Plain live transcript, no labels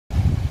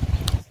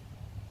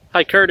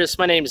Hi Curtis,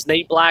 my name is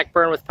Nate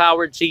Blackburn with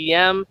Power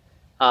GM.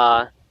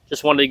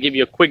 Just wanted to give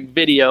you a quick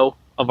video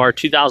of our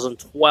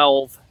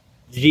 2012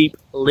 Jeep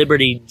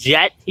Liberty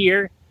Jet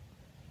here.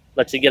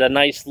 Let you get a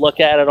nice look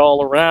at it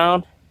all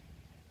around.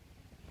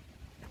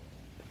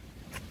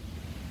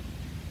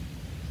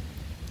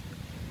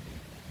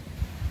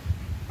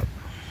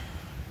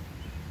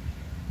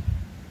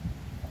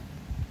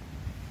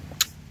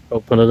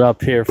 Open it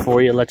up here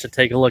for you, let you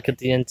take a look at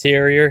the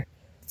interior.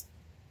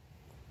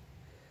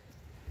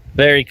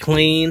 Very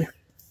clean.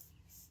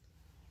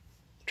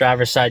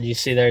 Driver's side, you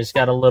see there's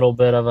got a little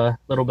bit of a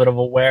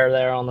wear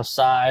there on the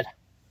side.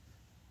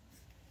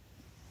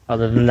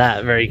 Other than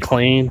that, very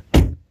clean.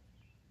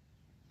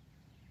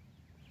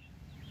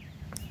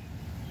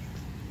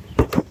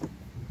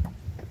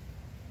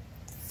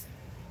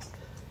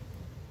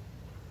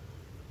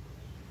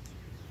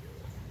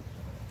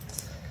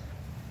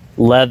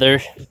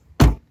 Leather,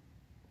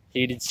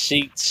 heated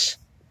seats.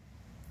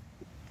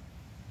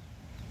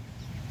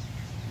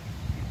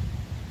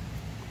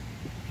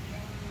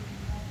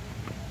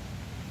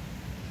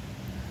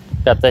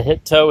 Got the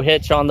tow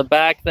hitch on the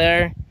back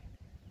there.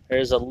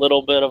 There's a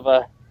little bit of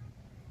a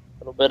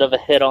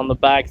hit on the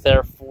back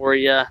there for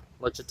you.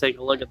 Let you take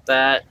a look at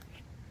that.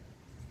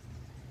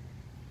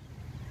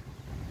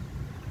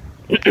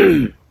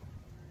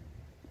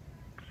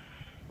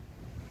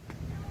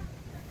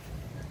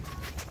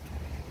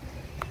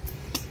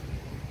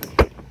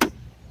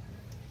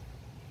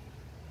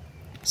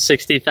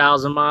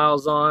 $60,000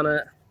 miles on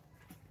it.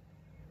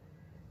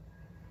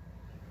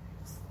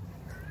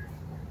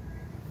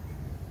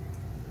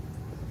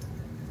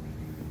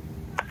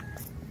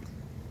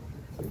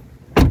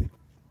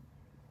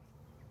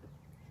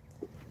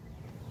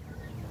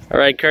 All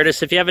right,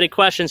 Curtis, if you have any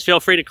questions, feel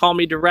free to call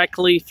me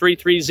directly,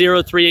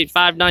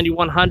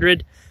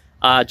 330-385-9100.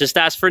 Just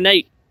ask for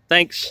Nate.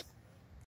 Thanks.